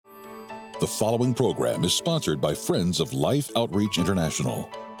The following program is sponsored by Friends of Life Outreach International.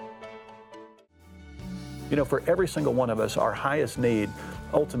 You know, for every single one of us, our highest need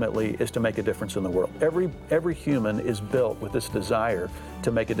ultimately is to make a difference in the world. Every human is built with this desire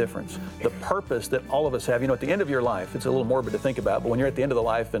to make a difference. The purpose that all of us have, you know, at the end of your life, it's a little morbid to think about, but when you're at the end of the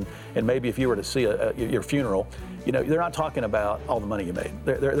life and maybe if you were to see your funeral, you know, they're not talking about all the money you made.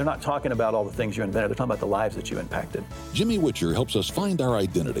 They're not talking about all the things you invented. They're talking about the lives that you impacted. Jimmy Witcher helps us find our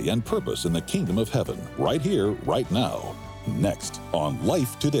identity and purpose in the kingdom of heaven, right here, right now. Next on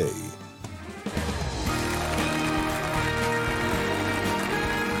Life Today.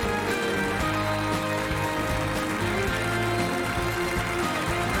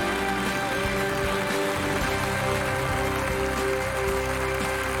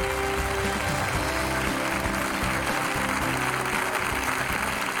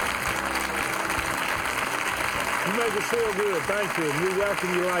 Feel good, thank you. And we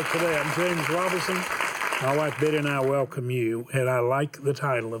welcome you Life Today. I'm James Robinson. My wife Betty and I welcome you, and I like the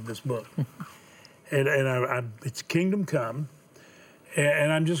title of this book. It's Kingdom Come,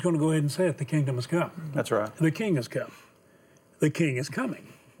 and I'm just going to go ahead and say it, the kingdom has come. That's right. The king has come. The king is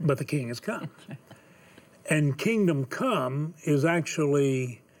coming, but the king has come. And Kingdom Come is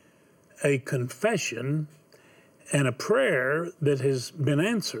actually a confession and a prayer that has been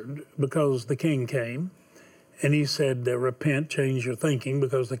answered because the king came. And he said, repent, change your thinking,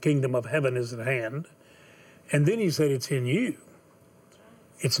 because the kingdom of heaven is at hand. And then he said, it's in you.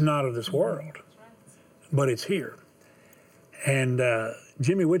 It's not of this world, but it's here. And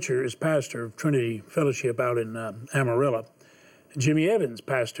Jimmy Witcher is pastor of Trinity Fellowship out in Amarillo. Jimmy Evans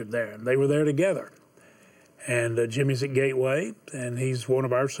pastored there, and they were there together. And Jimmy's at Gateway, and he's one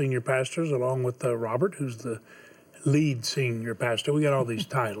of our senior pastors, along with Robert, who's the lead senior pastor. We got all these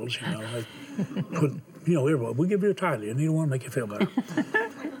titles, you know. They put, you know, everyone, we give you a title, and you don't want to make you feel better.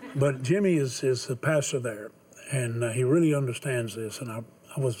 But Jimmy is the pastor there, and he really understands this. And I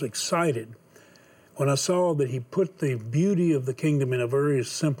was excited when I saw that he put the beauty of the kingdom in a very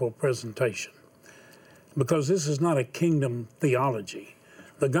simple presentation, because this is not a kingdom theology.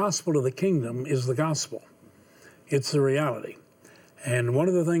 The gospel of the kingdom is the gospel. It's the reality. And one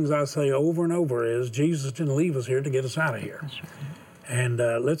of the things I say over and over is Jesus didn't leave us here to get us out of here. That's right. And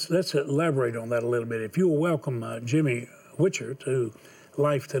let's elaborate on that a little bit. If you will welcome Jimmy Witcher to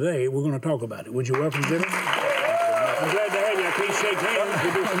Life Today, we're going to talk about it. Would you welcome Jimmy? I'm glad to have you. I can't shake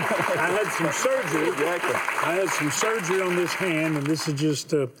hands. I had some surgery. Exactly. I had some surgery on this hand, and this is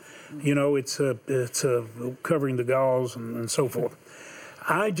just, you know, it's covering the gauze and so forth.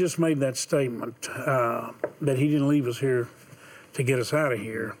 I just made that statement that he didn't leave us here to get us out of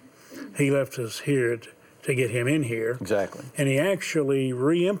here. He left us here to get him in here. Exactly. And he actually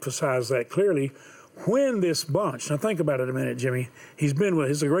re-emphasized that clearly when this bunch, now think about it a minute, Jimmy, he's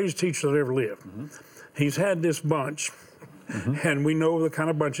the greatest teacher that ever lived. Mm-hmm. He's had this bunch, and we know the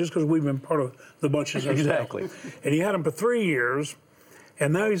kind of bunches because we've been part of the bunches ourselves. Exactly. And he had them for 3 years,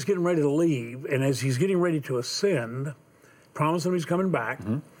 and now he's getting ready to leave, and as he's getting ready to ascend, promising he's coming back,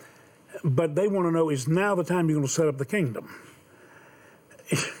 but they want to know, is now the time you're going to set up the kingdom?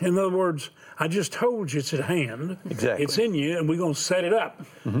 In other words, I just told you it's at hand. Exactly. It's in you, and we're going to set it up.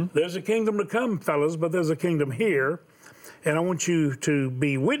 There's a kingdom to come, fellas, but there's a kingdom here. And I want you to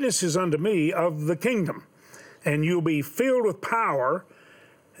be witnesses unto me of the kingdom. And you'll be filled with power.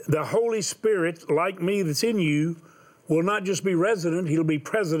 The Holy Spirit, like me, that's in you, will not just be resident, he'll be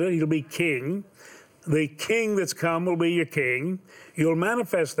president, he'll be king. The king that's come will be your king. You'll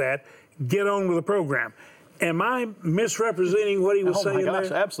manifest that. Get on with the program. Am I misrepresenting what he was saying there? Oh my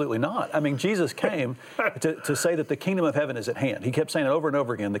gosh, absolutely not. I mean, Jesus came to say that the kingdom of heaven is at hand. He kept saying it over and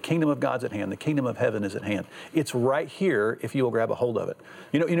over again, the kingdom of God's at hand, the kingdom of heaven is at hand. It's right here if you will grab a hold of it.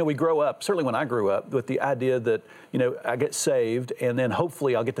 You know, we grow up, certainly when I grew up, with the idea that, you know, I get saved and then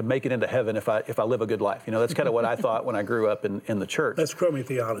hopefully I'll get to make it into heaven if I live a good life. You know, that's kind of what I thought when I grew up in the church. That's crummy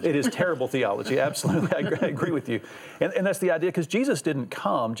theology. It is terrible theology, absolutely. I agree with you. And that's the idea, because Jesus didn't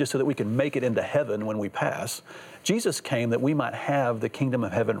come just so that we can make it into heaven when we pass. Jesus came that we might have the kingdom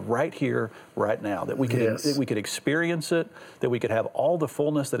of heaven right here, right now, that we could experience it, that we could have all the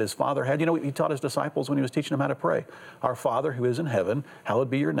fullness that his Father had. You know, he taught his disciples when he was teaching them how to pray. Our Father who is in heaven, hallowed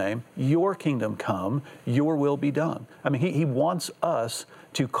be your name, your kingdom come, your will be done. I mean, he wants us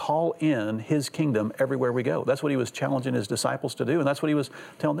to call in his kingdom everywhere we go. That's what he was challenging his disciples to do, and that's what he was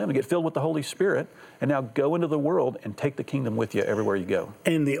telling them, to get filled with the Holy Spirit and now go into the world and take the kingdom with you everywhere you go.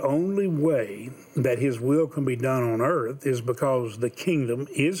 And the only way that his will can be done on earth is because the kingdom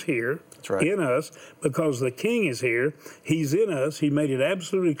is here. That's right. In us, because the king is here, he's in us. He made it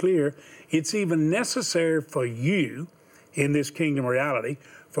absolutely clear it's even necessary for you in this kingdom reality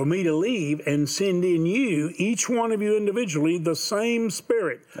for me to leave and send in you, each one of you individually, the same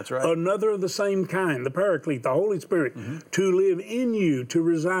Spirit. That's right. Another of the same kind, the Paraclete, the Holy Spirit, to live in you, to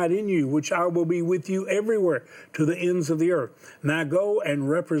reside in you, which I will be with you everywhere to the ends of the earth. Now go and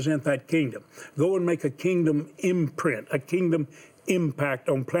represent that kingdom. Go and make a kingdom imprint, a kingdom impact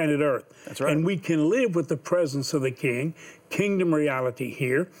on planet Earth. That's right. And we can live with the presence of the King, kingdom reality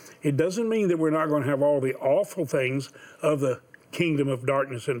here. It doesn't mean that we're not going to have all the awful things of the kingdom of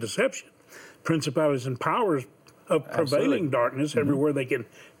darkness and deception, principalities and powers of prevailing darkness everywhere they can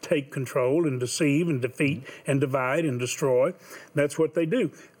take control and deceive and defeat and divide and destroy. That's what they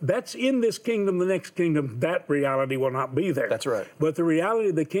do. That's in this kingdom. The next kingdom, that reality will not be there. That's right. But the reality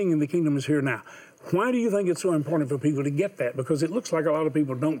of the King and the kingdom is here now. Why do you think it's so important for people to get that? Because it looks like a lot of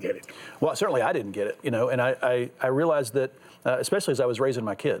people don't get it. Well, certainly I didn't get it, and I realized that, especially as I was raising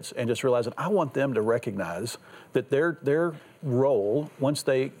my kids, and just realizing I want them to recognize that their role, once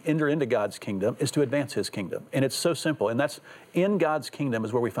they enter into God's kingdom, is to advance His kingdom. And it's so simple. And that's in God's kingdom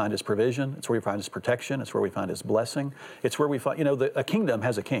is where we find His provision. It's where we find His protection. It's where we find His blessing. It's where we find, a kingdom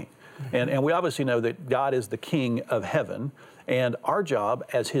has a king. And we obviously know that God is the King of heaven. And our job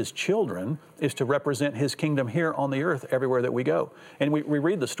as His children is to represent His kingdom here on the earth everywhere that we go. And we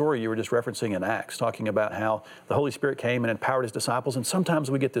read the story you were just referencing in Acts, talking about how the Holy Spirit came and empowered His disciples. And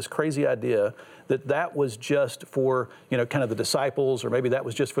sometimes we get this crazy idea that that was just for, kind of the disciples, or maybe that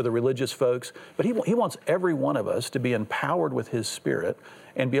was just for the religious folks. But He wants every one of us to be empowered with His Spirit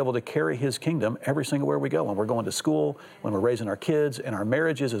and be able to carry His kingdom every single where we go. When we're going to school, when we're raising our kids, in our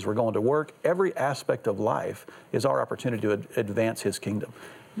marriages, as we're going to work, every aspect of life is our opportunity to advance His kingdom.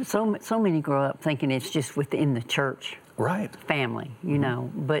 So many grow up thinking it's just within the church family,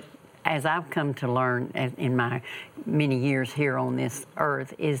 But as I've come to learn in my many years here on this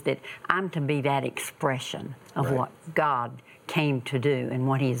earth, is that I'm to be that expression of what God came to do and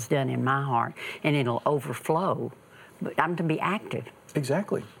what He has done in my heart, and it'll overflow. But I'm to be active.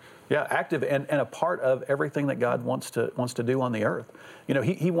 Exactly. Yeah, active and a part of everything that God wants to do on the earth.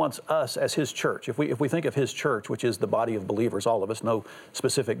 He wants us as His church. If we think of His church, which is the body of believers, all of us, no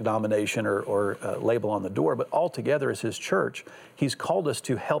specific denomination or label on the door, but all together as His church, He's called us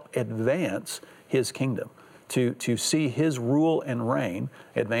to help advance His kingdom, to see His rule and reign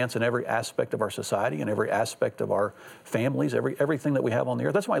advance in every aspect of our society and every aspect of our families, everything that we have on the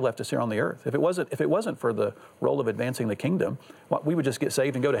earth. That's why He left us here on the earth. If it wasn't for the role of advancing the kingdom, we would just get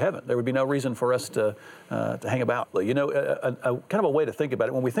saved and go to heaven. There would be no reason for us to hang about. Kind of a way to think about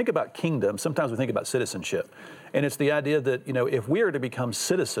it. When we think about kingdom, sometimes we think about citizenship, and it's the idea that if we are to become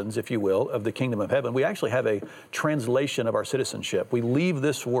citizens, if you will, of the kingdom of heaven, we actually have a translation of our citizenship. We leave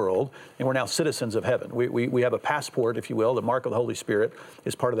this world and we're now citizens of heaven. We have a passport, if you will. The mark of the Holy Spirit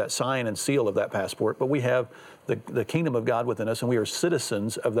is part of that sign and seal of that passport, but we have the kingdom of God within us, and we are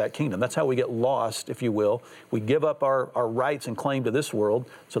citizens of that kingdom. That's how we get lost, if you will. We give up our rights and claim to this world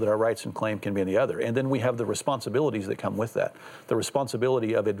so that our rights and claim can be in the other. And then we have the responsibilities that come with that. The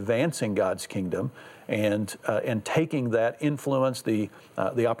responsibility of advancing God's kingdom and taking that influence, the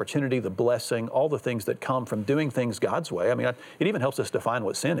opportunity, the blessing, all the things that come from doing things God's way. I mean, it even helps us define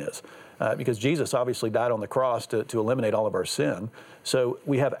what sin is, because Jesus obviously died on the cross to eliminate all of our sin. So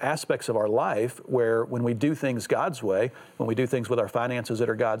we have aspects of our life where when we do things God's way, when we do things with our finances that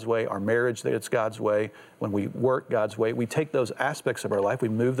are God's way, our marriage that it's God's way, when we work God's way, we take those aspects of our life, we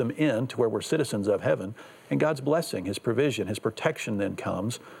move them in to where we're citizens of heaven, and God's blessing, His provision, His protection then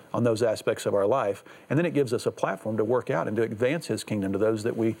comes on those aspects of our life. And then it gives us a platform to work out and to advance His kingdom to those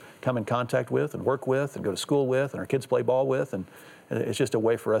that we come in contact with and work with and go to school with and our kids play ball with. And it's just a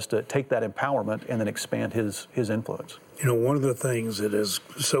way for us to take that empowerment and then expand His influence. One of the things that has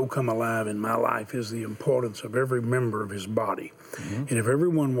so come alive in my life is the importance of every member of His body. Mm-hmm. And if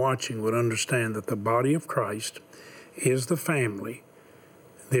everyone watching would understand that the body of Christ is the family,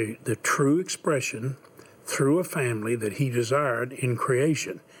 the true expression through a family that He desired in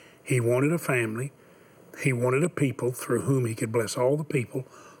creation. He wanted a family. He wanted a people through whom He could bless all the people,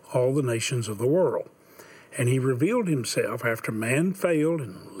 all the nations of the world. And He revealed Himself after man failed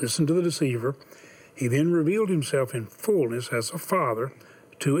and listened to the deceiver. He then revealed Himself in fullness as a father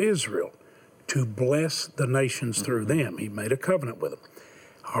to Israel to bless the nations through them. He made a covenant with them.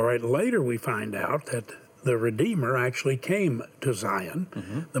 All right, later we find out that the Redeemer actually came to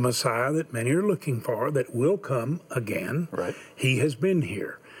Zion, the Messiah that many are looking for, that will come again. Right. He has been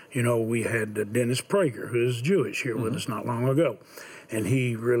here. We had Dennis Prager, who is Jewish, here with us not long ago. And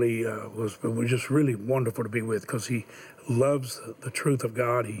he really was just really wonderful to be with, because he loves the truth of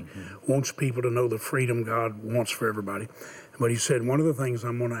God. He wants people to know the freedom God wants for everybody. But he said, one of the things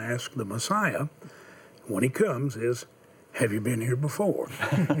I'm going to ask the Messiah when He comes is, have you been here before?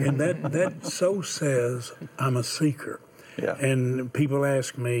 And that so says I'm a seeker. Yeah. And people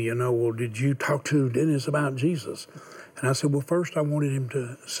ask me, well, did you talk to Dennis about Jesus? And I said, well, first I wanted him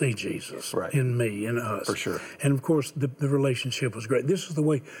to see Jesus in me, in us. For sure. And of course, the relationship was great. This is the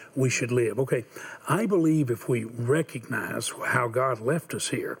way we should live. Okay, I believe if we recognize how God left us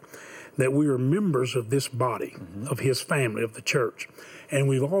here, that we are members of this body, of his family, of the church. And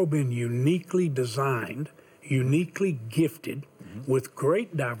we've all been uniquely designed, uniquely gifted, with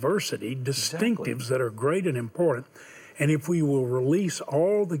great diversity, distinctives that are great and important. And if we will release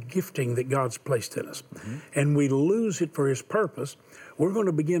all the gifting that God's placed in us and we lose it for his purpose, we're going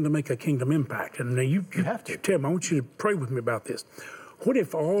to begin to make a kingdom impact. And now you have to. Tim, I want you to pray with me about this. What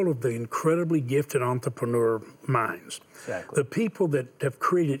if all of the incredibly gifted entrepreneur minds, the people that have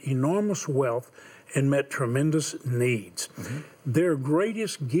created enormous wealth and met tremendous needs, their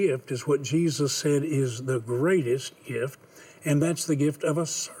greatest gift is what Jesus said is the greatest gift, and that's the gift of a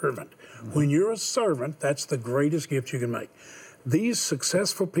servant. When you're a servant, that's the greatest gift you can make. These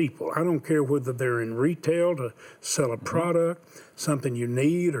successful people, I don't care whether they're in retail to sell a product, something you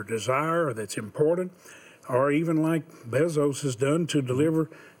need or desire or that's important, or even like Bezos has done to deliver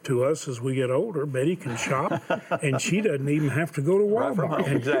to us as we get older. Betty can shop, and she doesn't even have to go to Walmart. Right from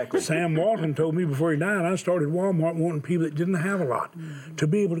home. Exactly. Sam Walton told me before he died, I started Walmart wanting people that didn't have a lot to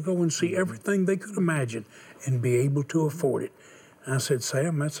be able to go and see everything they could imagine and be able to afford it. I said,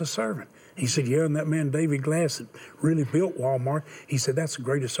 Sam, that's a servant. He said, yeah, and that man David Glass that really built Walmart, he said, that's the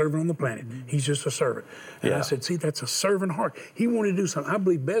greatest servant on the planet. He's just a servant. And I said, see, that's a servant heart. He wanted to do something. I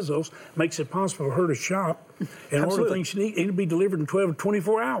believe Bezos makes it possible for her to shop and order things she needs. It'll be delivered in 12 to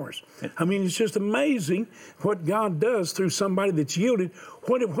 24 hours. I mean, it's just amazing what God does through somebody that's yielded.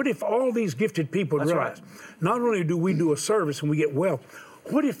 What if all these gifted people realize, not only do we do a service and we get wealth,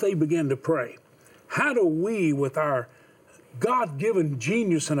 what if they begin to pray? How do we, with our God-given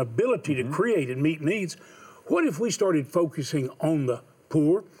genius and ability to create and meet needs, what if we started focusing on the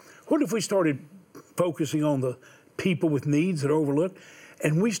poor? What if we started focusing on the people with needs that are overlooked?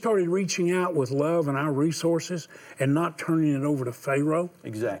 And we started reaching out with love and our resources and not turning it over to Pharaoh.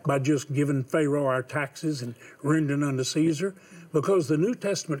 Exactly. By just giving Pharaoh our taxes and rendering unto Caesar. Because the New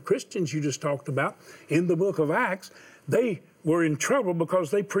Testament Christians you just talked about in the book of Acts, they were in trouble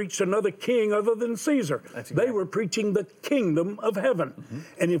because they preached another king other than Caesar. They were preaching the kingdom of heaven.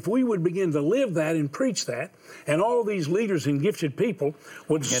 And if we would begin to live that and preach that, and all these leaders and gifted people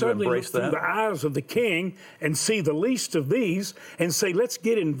would suddenly look through the eyes of the king and see the least of these and say, let's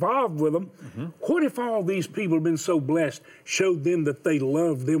get involved with them. What if all these people have been so blessed, showed them that they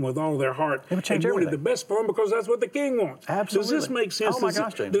loved them with all their heart and wanted the best for them because that's what the king wants? Absolutely. Does this make sense? Oh my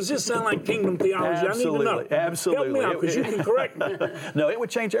gosh, James. Does this sound like kingdom theology? Absolutely. I need to know. Absolutely. Help me out because you can correct me. No, it would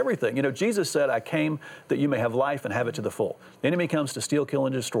change everything. You know, Jesus said, I came that you may have life and have it to the full. The enemy comes to steal, kill,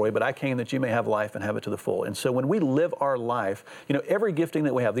 and destroy, but I came that you may have life and have it to the full. And so when we live our life, you know, every gifting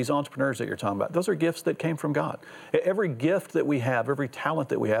that we have, these entrepreneurs that you're talking about, those are gifts that came from God. Every gift that we have, every talent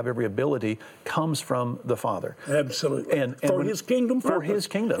that we have, every ability comes from the Father. Absolutely. And for his kingdom purpose. For his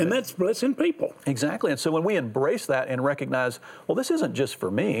kingdom. And that's blessing people. Exactly. And so when we embrace that and recognize, well, this isn't just for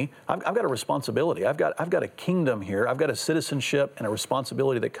me. I've got a responsibility. I've got a kingdom here. I've got a citizenship and a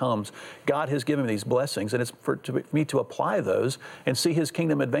responsibility that comes. God has given me these blessings, and it's for me to apply those and see his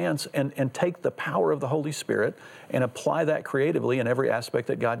kingdom advance and take the power of the Holy Spirit and apply that creatively in every aspect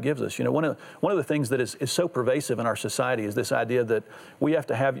that God gives us. You know, one of the things that is so pervasive in our society is this idea that we have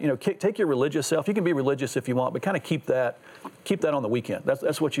to have, you know, take your religious self. You can be religious if you want, but kind of keep that on the weekend.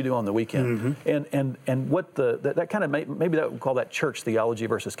 That's what you do on the weekend. And what that kind of maybe that would call that church theology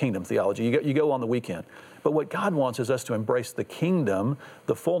versus kingdom theology. You go on the weekend. But what God wants is us to embrace the kingdom,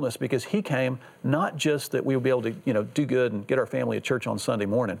 the fullness, because he came not just that we would be able to, you know, do good and get our family at church on Sunday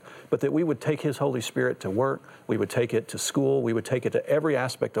morning, but that we would take his Holy Spirit to work, we would take it to school, we would take it to every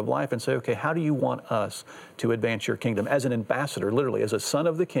aspect of life and say, okay, how do you want us to advance your kingdom? As an ambassador, literally, as a son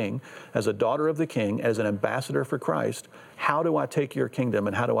of the king, as a daughter of the king, as an ambassador for Christ, how do I take your kingdom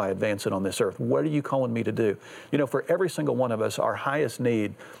and how do I advance it on this earth? What are you calling me to do? You know, for every single one of us, our highest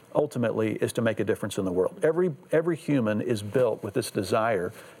need ultimately is to make a difference in the world. Every human is built with this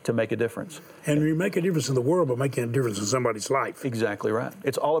desire to make a difference. And you make a difference in the world by making a difference in somebody's life. Exactly right.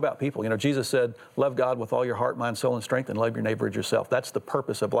 It's all about people. You know, Jesus said, love God with all your heart, mind, soul, and strength, and love your neighbor as yourself. That's the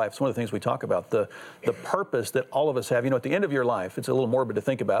purpose of life. It's one of the things we talk about, the purpose that all of us have. You know, at the end of your life, it's a little morbid to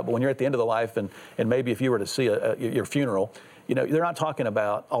think about, but when you're at the end of the life, and maybe if you were to see your funeral, they're not talking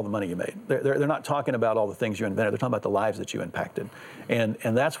about all the money you made. They're not talking about all the things you invented. They're talking about the lives that you impacted. And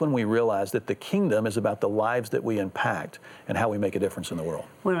that's when we realize that the kingdom is about the lives that we impact and how we make a difference in the world.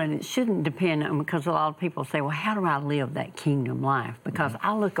 Well, and it shouldn't depend on, because a lot of people say, well, how do I live that kingdom life? Because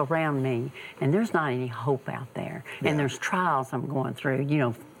I look around me and there's not any hope out there. And there's trials I'm going through,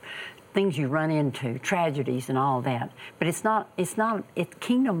 things you run into, tragedies and all that. But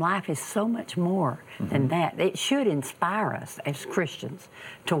kingdom life is so much more than that. It should inspire us as Christians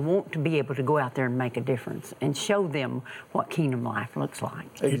to want to be able to go out there and make a difference and show them what kingdom life looks like.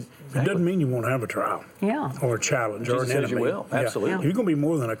 It doesn't mean you won't have a trial. Yeah. Or a challenge or an enemy. You will, absolutely. Yeah. You're going to be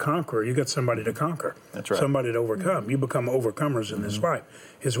more than a conqueror. You got somebody to conquer. That's right. Somebody to overcome. You become overcomers in this life,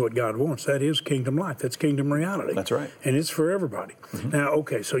 is what God wants. That is kingdom life. That's kingdom reality. That's right. And it's for everybody. Now,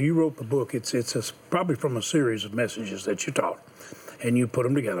 okay, so you wrote the book. It's probably from a series of messages that you taught. And you put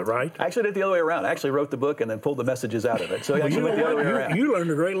them together, right? I actually did it the other way around. I actually wrote the book and then pulled the messages out of it. So I actually went the other way around. You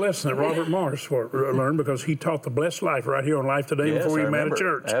learned a great lesson that Robert Morris learned, because he taught the blessed life right here on Life Today before he met a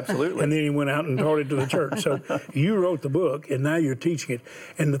church. Absolutely. And then he went out and taught it to the church. So you wrote the book, and now you're teaching it.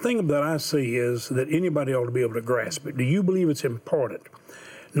 And the thing that I see is that anybody ought to be able to grasp it. Do you believe it's important,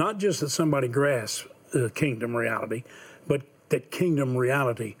 not just that somebody grasps kingdom reality, but that kingdom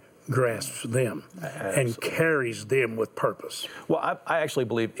reality grasps them and carries them with purpose? Well, I actually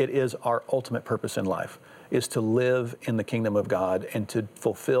believe it is our ultimate purpose in life, is to live in the kingdom of God and to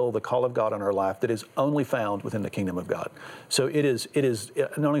fulfill the call of God on our life that is only found within the kingdom of God. So it is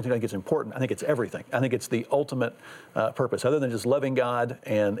not only do I think it's important, I think it's everything. I think it's the ultimate purpose. Other than just loving God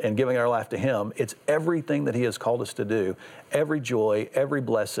and giving our life to Him, it's everything that He has called us to do. Every joy, every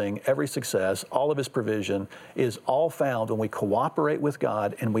blessing, every success, all of His provision is all found when we cooperate with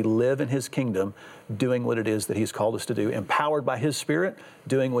God and we live in His kingdom, doing what it is that He's called us to do, empowered by His Spirit,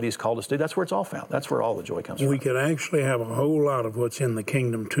 doing what He's called us to do. That's where it's all found. That's where all the joy comes from. We could actually have a whole lot of what's in the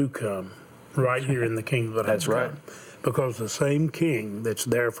kingdom to come right here in the kingdom that has right. come. Because the same King that's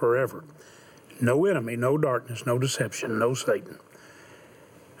there forever, no enemy, no darkness, no deception, no Satan,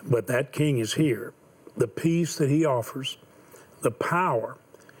 but that King is here. The peace that He offers, the power,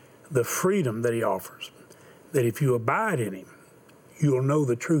 the freedom that He offers, that if you abide in Him, you'll know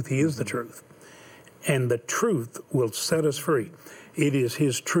the truth. He is the truth. And the truth will set us free. It is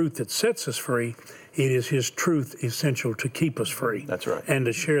His truth that sets us free. It is His truth essential to keep us free. That's right. And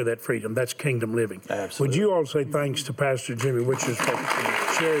to share that freedom. That's kingdom living. Absolutely. Would you all say thanks to Pastor Jimmy Witchers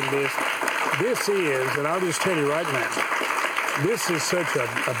for sharing this? This is, and I'll just tell you right now, this is such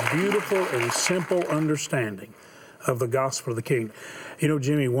a beautiful and simple understanding of the gospel of the kingdom. You know,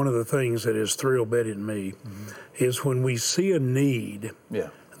 Jimmy, one of the things that has thrill-bedded me is when we see a need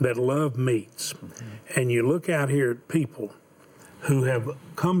that love meets, and you look out here at people who have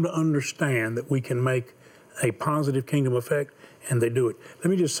come to understand that we can make a positive kingdom effect, and they do it. Let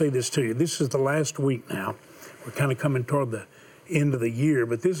me just say this to you. This is the last week now. We're kind of coming toward the end of the year,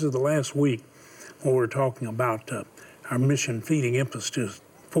 but this is the last week where we're talking about our mission Feeding Emphasis to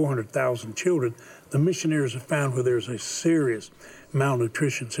 400,000 children. The missionaries have found where there's a serious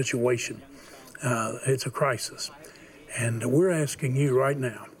malnutrition situation. It's a crisis. And we're asking you right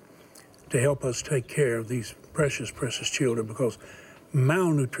now to help us take care of these precious, precious children, because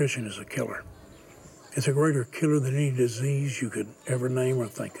malnutrition is a killer. It's a greater killer than any disease you could ever name or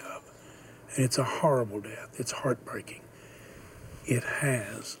think of. And it's a horrible death. It's heartbreaking. It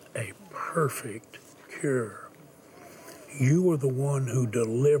has a perfect cure. You are the one who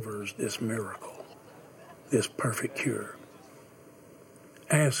delivers this miracle, this perfect cure.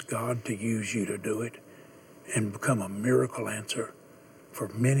 Ask God to use you to do it and become a miracle answer for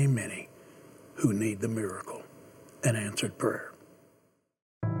many, many who need the miracle and answered prayer.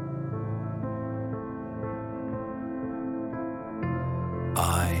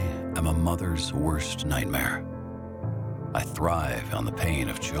 I am a mother's worst nightmare. I thrive on the pain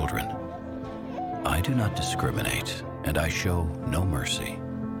of children. I do not discriminate, and I show no mercy.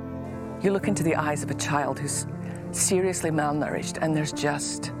 You look into the eyes of a child who's seriously malnourished, and there's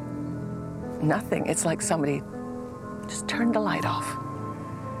just nothing. It's like somebody just turned the light off.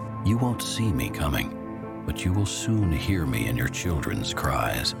 You won't see me coming, but you will soon hear me in your children's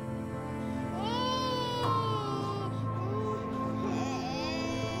cries.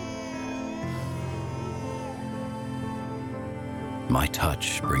 My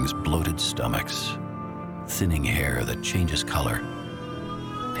touch brings bloated stomachs, thinning hair that changes color,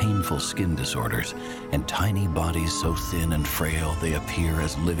 painful skin disorders, and tiny bodies so thin and frail they appear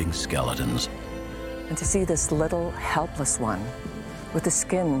as living skeletons. And to see this little helpless one with the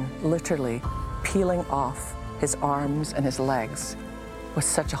skin literally peeling off his arms and his legs was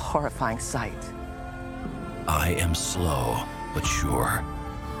such a horrifying sight. I am slow but sure.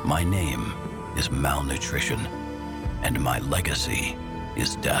 My name is malnutrition, and my legacy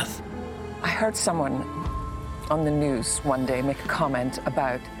is death. I heard someone on the news one day make a comment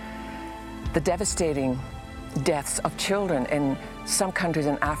about the devastating deaths of children in some countries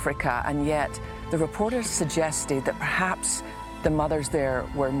in Africa, and yet the reporters suggested that perhaps the mothers there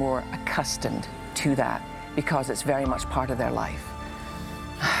were more accustomed to that because it's very much part of their life.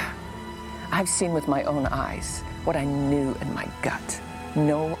 I've seen with my own eyes what I knew in my gut.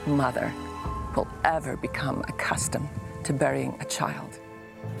 No mother will ever become accustomed to burying a child.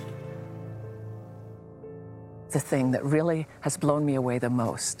 The thing that really has blown me away the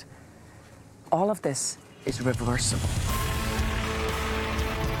most, all of this is reversible.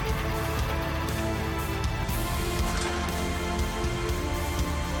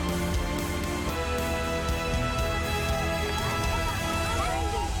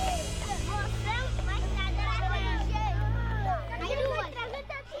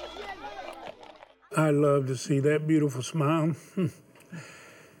 I love to see that beautiful smile.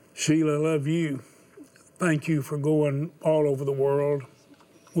 Sheila, I love you. Thank you for going all over the world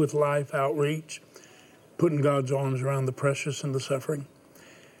with Life Outreach, putting God's arms around the precious and the suffering.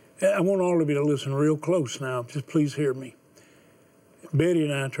 I want all of you to listen real close now. Just please hear me. Betty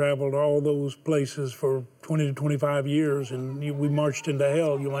and I traveled all those places for 20 to 25 years, and we marched into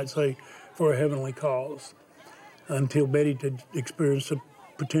hell, you might say, for a heavenly cause, until Betty had experienced a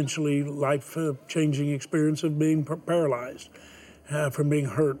potentially life-changing experience of being paralyzed from being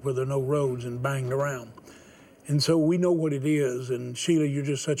hurt where there are no roads and banged around. And so we know what it is, and Sheila, you're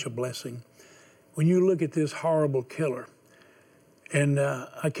just such a blessing. When you look at this horrible killer, and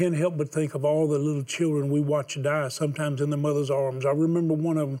I can't help but think of all the little children we watch die, sometimes in their mother's arms. I remember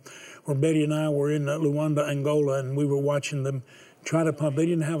one of them where Betty and I were in Luanda, Angola, and we were watching them try to pump. They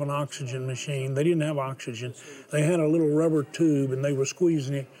didn't have an oxygen machine. They didn't have oxygen. They had a little rubber tube, and they were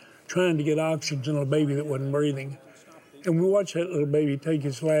squeezing it, trying to get oxygen on a baby that wasn't breathing. And we watched that little baby take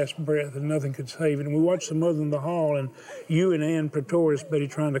his last breath, and nothing could save it. And we watched the mother in the hall, and you and Ann Pretorius, Betty,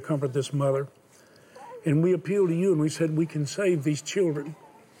 trying to comfort this mother. And we appealed to you, and we said, we can save these children.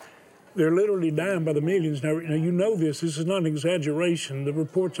 They're literally dying by the millions. Now you know this is not an exaggeration. The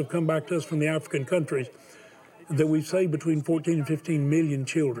reports have come back to us from the African countries that we've saved between 14 and 15 million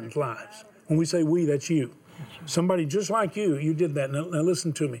children's lives. When we say we, that's you. Somebody just like you did that. Now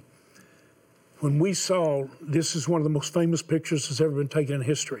listen to me. When we saw, this is one of the most famous pictures that's ever been taken in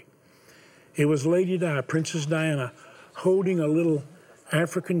history. It was Lady Di, Princess Diana, holding a little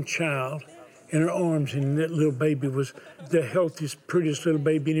African child in her arms, and that little baby was the healthiest, prettiest little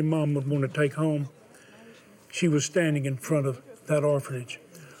baby any mom would want to take home. She was standing in front of that orphanage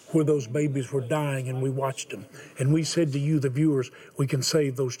where those babies were dying, and we watched them. And we said to you, the viewers, we can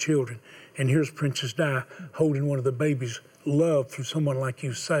save those children. And here's Princess Di holding one of the babies loved through someone like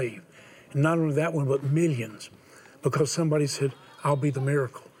you saved. And not only that one, but millions, because somebody said, I'll be the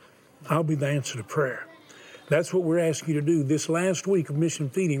miracle. I'll be the answer to prayer. That's what we're asking you to do this last week of Mission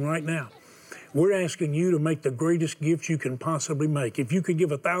Feeding right now. We're asking you to make the greatest gift you can possibly make. If you could give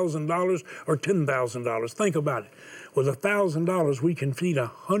 $1,000 or $10,000, think about it. With $1,000, we can feed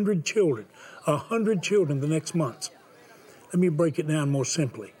 100 children, 100 children the next month. Let me break it down more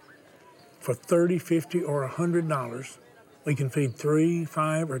simply. For $30, $50, or $100, we can feed 3,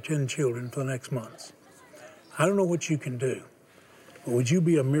 5, or 10 children for the next month. I don't know what you can do, but would you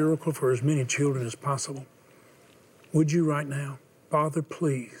be a miracle for as many children as possible? Would you right now? Father,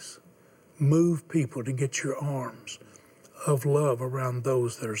 please move people to get your arms of love around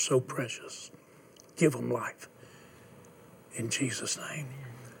those that are so precious. Give them life. In Jesus' name.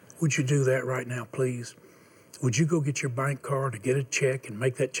 Would you do that right now, please? Would you go get your bank card to get a check and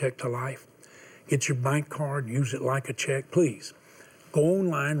make that check to life? Get your bank card and use it like a check, please. Go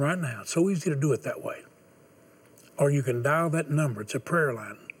online right now. It's so easy to do it that way. Or you can dial that number. It's a prayer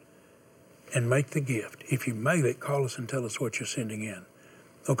line. And make the gift. If you made it, call us and tell us what you're sending in.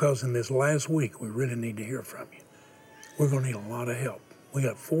 Because in this last week, we really need to hear from you. We're going to need a lot of help. We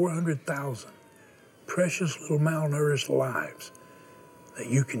got 400,000 precious little malnourished lives that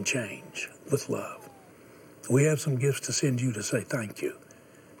you can change with love. We have some gifts to send you to say thank you,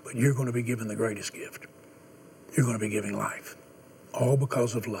 but you're going to be given the greatest gift. You're going to be giving life, all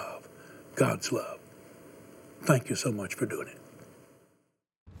because of love, God's love. Thank you so much for doing it.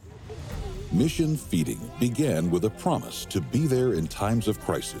 Mission Feeding began with a promise to be there in times of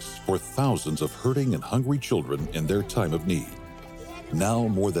crisis for thousands of hurting and hungry children in their time of need. Now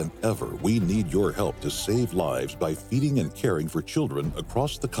more than ever, we need your help to save lives by feeding and caring for children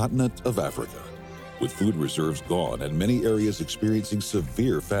across the continent of Africa. With food reserves gone and many areas experiencing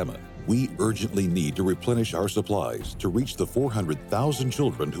severe famine, we urgently need to replenish our supplies to reach the 400,000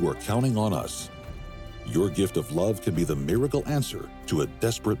 children who are counting on us. Your gift of love can be the miracle answer to a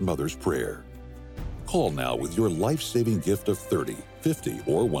desperate mother's prayer. Call now with your life-saving gift of $30, $50,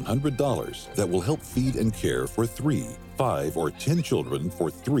 or $100 that will help feed and care for 3, 5, or 10 children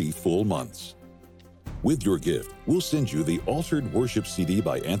for 3 full months. With your gift, we'll send you the Altered Worship CD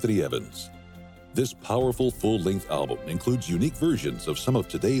by Anthony Evans. This powerful full-length album includes unique versions of some of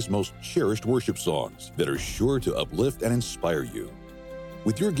today's most cherished worship songs that are sure to uplift and inspire you.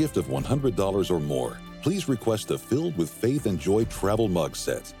 With your gift of $100 or more, please request the Filled with Faith and Joy travel mug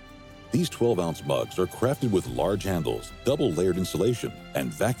set. These 12-ounce mugs are crafted with large handles, double-layered insulation,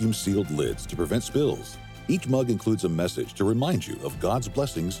 and vacuum-sealed lids to prevent spills. Each mug includes a message to remind you of God's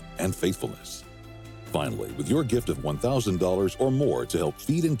blessings and faithfulness. Finally, with your gift of $1,000 or more to help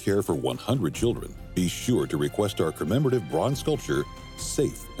feed and care for 100 children, be sure to request our commemorative bronze sculpture,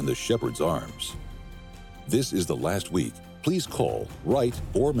 Safe in the Shepherd's Arms. This is the last week. Please call, write,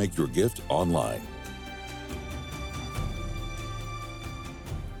 or make your gift online.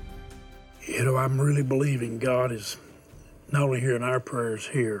 You know, I'm really believing God is not only hearing our prayers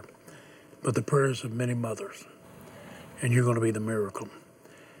here, but the prayers of many mothers. And you're going to be the miracle.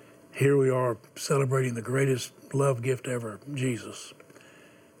 Here we are celebrating the greatest love gift ever, Jesus,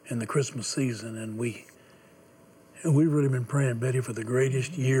 in the Christmas season. And we've really been praying, Betty, for the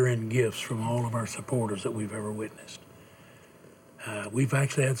greatest year-end gifts from all of our supporters that we've ever witnessed. We've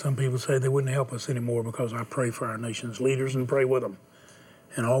actually had some people say they wouldn't help us anymore because I pray for our nation's leaders and pray with them.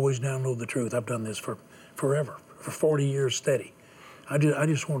 And always download the truth. I've done this for forever, for 40 years steady. I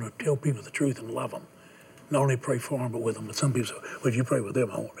just want to tell people the truth and love them. Not only pray for them, but with them. But some people say, well, if you pray with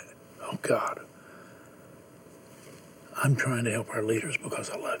them, I want it. Oh, God. I'm trying to help our leaders because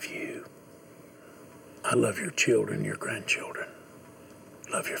I love you. I love your children, your grandchildren.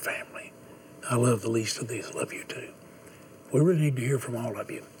 I love your family. I love the least of these. I love you, too. We really need to hear from all of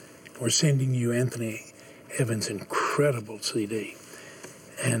you. We're sending you Anthony Evans' incredible CD.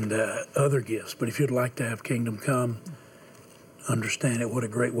 And other gifts. But if you'd like to have Kingdom Come, understand it. What a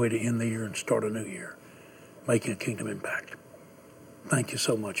great way to end the year and start a new year, making a kingdom impact. Thank you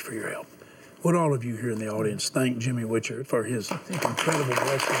so much for your help. Would all of you here in the audience thank Jimmy Witcher for his incredible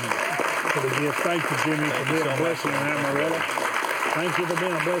blessing for the gift. Thank you, Jimmy, for being a blessing in Amarillo. Thank you for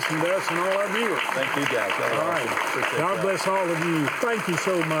being a blessing to us and all our viewers. Thank you, guys. All right. God bless all of you. Thank you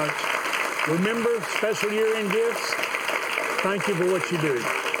so much. Remember, special year-end gifts. Thank you for what you do.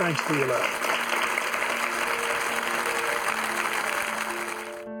 Thanks for your love.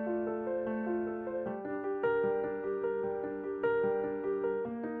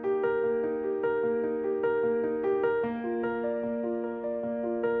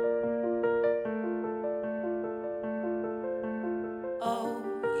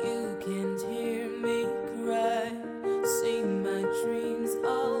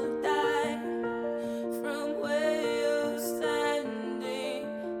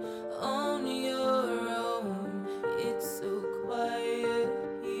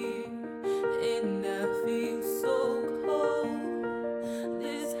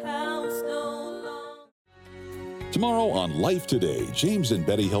 Tomorrow on Life Today, James and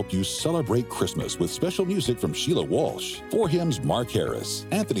Betty help you celebrate Christmas with special music from Sheila Walsh, 4 hymns Mark Harris,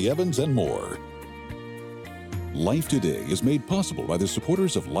 Anthony Evans, and more. Life Today is made possible by the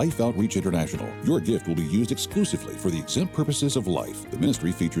supporters of Life Outreach International. Your gift will be used exclusively for the exempt purposes of life. The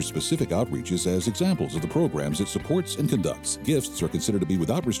ministry features specific outreaches as examples of the programs it supports and conducts. Gifts are considered to be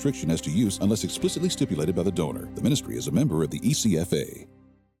without restriction as to use unless explicitly stipulated by the donor. The ministry is a member of the ECFA.